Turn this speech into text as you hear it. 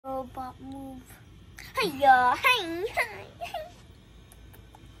not move. Hiya, hi.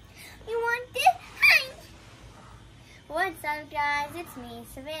 You want this? Hi. What's up, guys? It's me,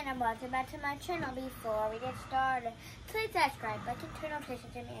 Savannah. Welcome back to my channel. Before we get started, click that subscribe button, turn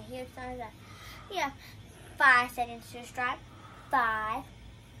notifications, and a huge thumbs up. Yeah, 5 seconds to subscribe. 5,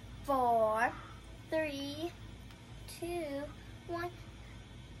 4, 3, 2, 1.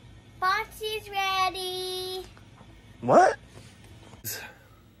 Foxy's ready. What?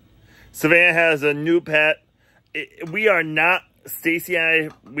 Savannah has a new pet. We are not, Stacy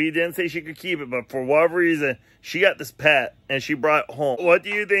and I, we didn't say she could keep it, but for whatever reason, she got this pet and she brought it home. What do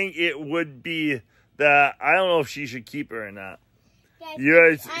you think it would be that, I don't know if she should keep her or not.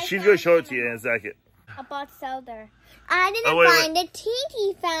 Guys, she's going to show it to you in a second. I bought Zelda. I didn't find it.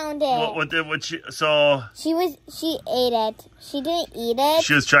 Tinky found it. She ate it. She didn't eat it.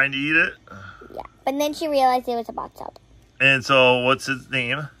 She was trying to eat it? Yeah, but then she realized it was a box Zelda. And so, what's his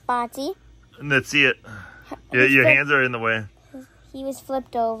name? Botsy. Let's see it. Yeah, your hands are in the way. He was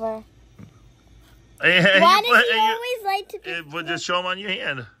flipped over. Why does he always like to do But just show him on your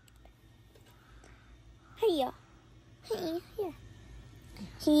hand. Here. Here.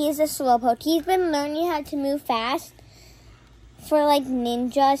 He is a slowpoke. He's been learning how to move fast for like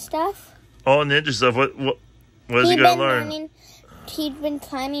ninja stuff. Oh, ninja stuff. What is he going to learn? He's been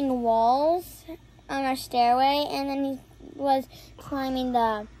climbing walls on our stairway, and then he was climbing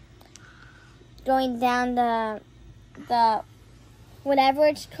going down the whatever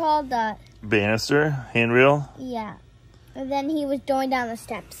it's called, the banister, handrail. Yeah, and then he was going down the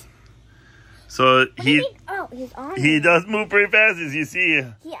steps. So he's on. He does move pretty fast, as you see.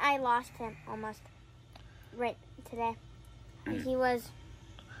 I lost him almost right today. He was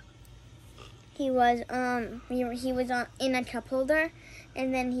in a cup holder,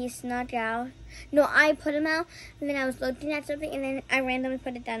 and then he snuck out. No, I put him out, and then I was looking at something, and then I randomly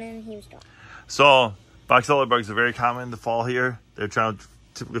put it down, and he was gone. So box elder bugs are very common in the fall here. They're trying to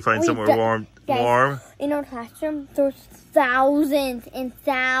typically find somewhere warm. In our classroom, there's thousands and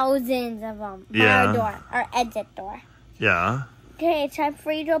thousands of them. Yeah. Our door, our exit door. Yeah. Okay, it's time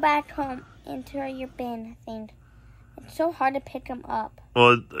for you to go back home into your bin thing. It's so hard to pick them up.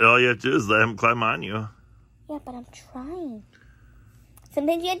 Well, all you have to do is let them climb on you. Yeah, but I'm trying.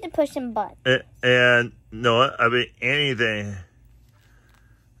 Sometimes you have to push them butt. And no, I mean anything.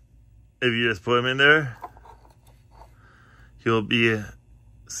 If you just put him in there, he'll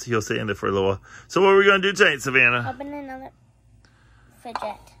stay in there for a little while. So what are we going to do tonight, Savannah? Open another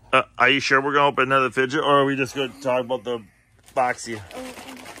fidget. Are you sure we're going to open another fidget, or are we just going to talk about the boxy?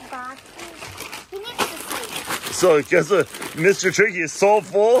 He needs to sleep. So, guess what? Mr. Tricky is so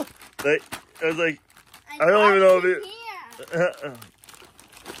full that I was like, I don't even know if it...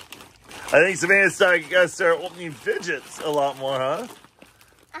 I think Savannah's got to start opening fidgets a lot more, huh?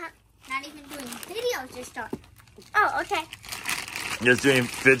 Not even doing videos, just start. Oh, okay. Just doing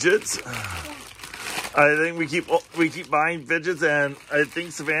fidgets? Yeah. I think we keep buying fidgets, and I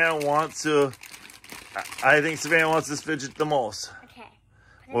think Savannah wants this fidget the most. Okay.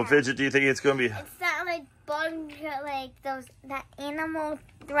 What fidget do you think it's going to be? It's that like bug, like that animal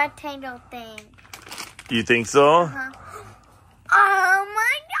rectangle thing. You think so? Uh-huh. Oh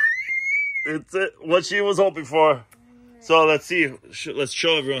my god! It's what she was hoping for. So let's see. Let's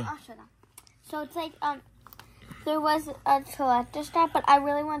show everyone. I'll show them. So it's like there was a collector stuff, but I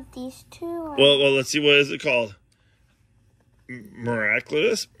really want these two. Well, let's see. What is it called?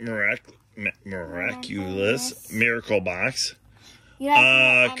 Miraculous Miracle Box.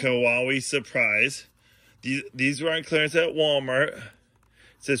 Kawaii Surprise. These were on clearance at Walmart. It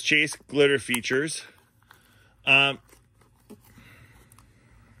says Chase Glitter Features.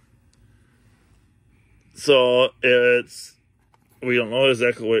 So we don't know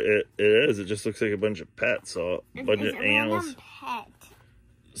exactly what it is. It just looks like a bunch of pets, so a bunch of animals. Pet.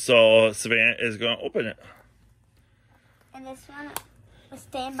 So Savannah is going to open it. And this one was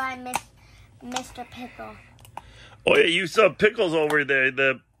staying by Mr. Pickle. Oh yeah, you saw Pickles over there.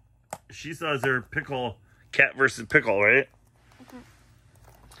 She saw their pickle, cat versus pickle, right? Mm-hmm.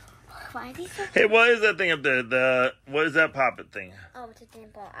 Why are these so Hey, what is that thing up there? What is that poppet thing? Oh, it's a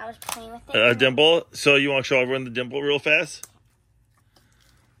dimple. I was playing with it. A dimple? So you want to show everyone the dimple real fast?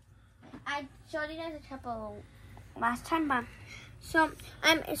 I showed you guys a couple last time, but so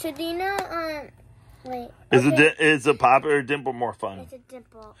do you know wait. Is a pop or a dimple more fun? It's a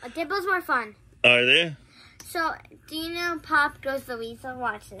dimple. A dimple's more fun. Are they? So do you know Pop Goes the Weasel?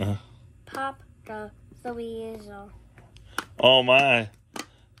 Watch this. Pop Goes the Weasel. Oh my.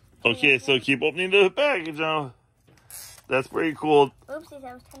 Okay, so keep opening the package now. That's pretty cool. Oopsies,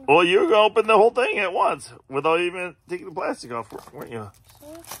 that was 10. Well, you were going to open the whole thing at once without even taking the plastic off, weren't you? Yeah.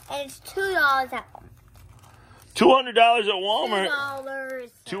 And it's $2 at Walmart. $200 at Walmart. $2.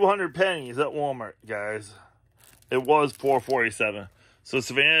 200 pennies at Walmart, guys. It was $4.47. So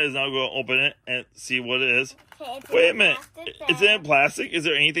Savannah is now going to open it and see what it is. Okay, wait a minute. It's in plastic? Is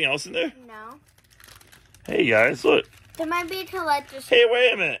there anything else in there? No. Hey, guys, look. There might be a collector's. Hey,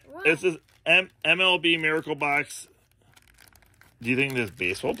 wait a minute. What? It says MLB Miracle Box. Do you think there's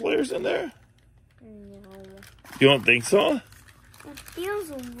baseball players in there? No. You don't think so? It feels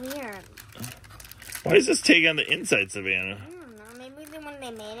weird. Why does this take on the inside, Savannah? I don't know. Maybe when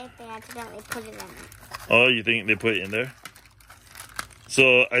they made it, they accidentally put it in there. Oh, you think they put it in there?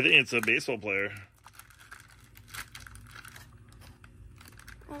 So, I think it's a baseball player.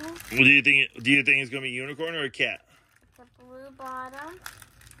 Well, do you think it's going to be a unicorn or a cat? The blue bottom.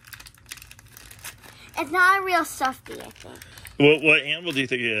 It's not a real stuffy, I think. What animal do you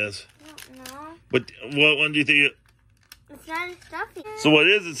think it is? I don't know. What one do you think it... It's not a stuffy. So what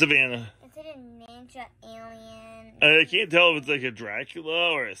is it, Savannah? Is it a ninja alien? I can't tell if it's like a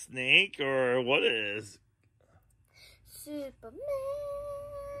Dracula or a snake or what it is. Superman.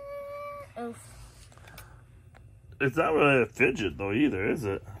 Oof. It's not really a fidget though either, is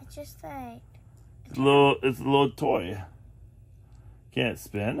it? It's just like... It's a little toy. Can it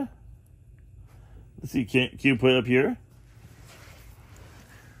spin? Let's see, can you put it up here?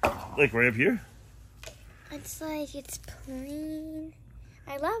 Like right up here? It's like, it's plain.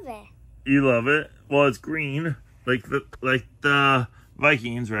 I love it. You love it? Well, it's green. Like the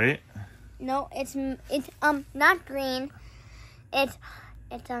Vikings, right? No, it's not green. It's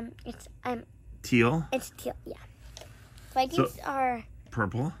teal. It's teal, yeah. Vikings are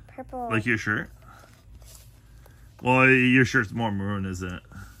purple. purple. Like your shirt? Well, your shirt's more maroon, isn't it?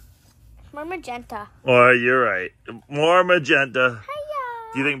 More magenta. Oh, you're right. More magenta.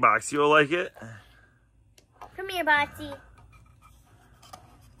 Hiya. Do you think Boxy will like it? Come here, Botsy.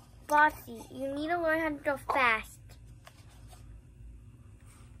 Botsy, you need to learn how to go fast.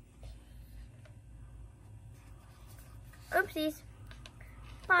 Oopsies.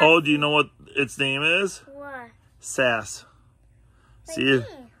 Botsy. Oh, do you know what its name is? What? Sass. Like See? me.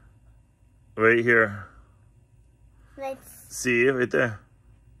 Right here. Let's... See? Right there.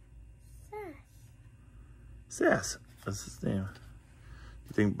 Sass. Sass. That's his name.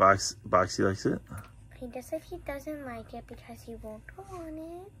 You think Boxy likes it? He just said he doesn't like it because he won't go on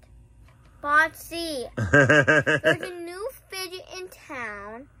it. Botsy, there's a new fidget in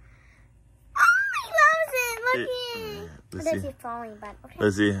town. Oh, he loves it. Look at Let's There's see. he falling, but okay.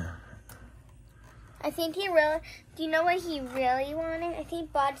 Let's see. I think he really... Do you know what he really wanted? I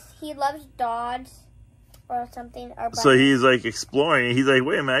think he loves dogs or something. Or So he's like exploring. He's like,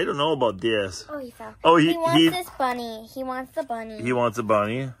 wait a minute, I don't know about this. Oh, he fell. Oh, he wants this bunny. He wants the bunny. He wants a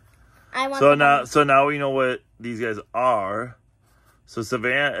bunny. I want So the now, bunny. so now we know what these guys are. So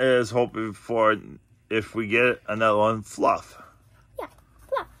Savannah is hoping for, if we get another one, Fluff. Yeah,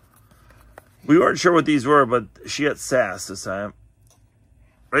 Fluff. We weren't sure what these were, but she got Sass this time.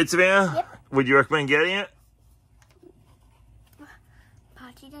 Right, Savannah? Yep. Would you recommend getting it?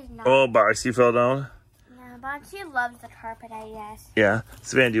 Botsy does not. Oh, Boxy fell down. No, Botsy loves the carpet, I guess. Yeah.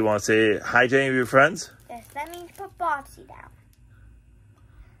 Savannah, do you want to say hi to any of your friends? Yes, that means put Botsy down.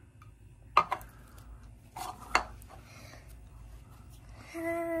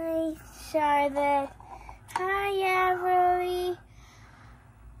 Hi, Charlotte. Hi, Avery.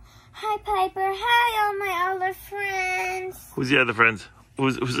 Hi, Piper. Hi, all my other friends. Who's the other friends?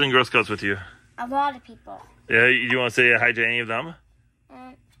 Who's in Girl Scouts with you? A lot of people. Yeah, you want to say hi to any of them?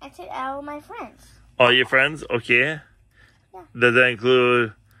 I said all my friends. All your friends? Okay. Yeah. Does that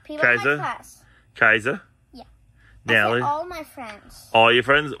include People in my Kaiser? class. Kaiser? Yeah. Natalie? I said all my friends. All your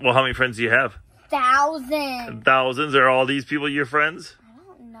friends? Well, how many friends do you have? Thousands. Thousands? Are all these people your friends? I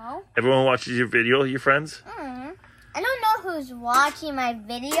don't know. Everyone who watches your video, your friends? I don't know who's watching my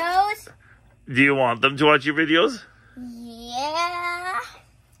videos. Do you want them to watch your videos? Yeah.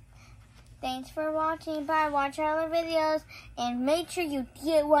 Thanks for watching. Bye. Watch our other videos. And make sure you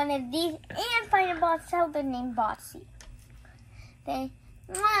get one of these and find a box out there named Botsy.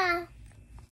 Mwah.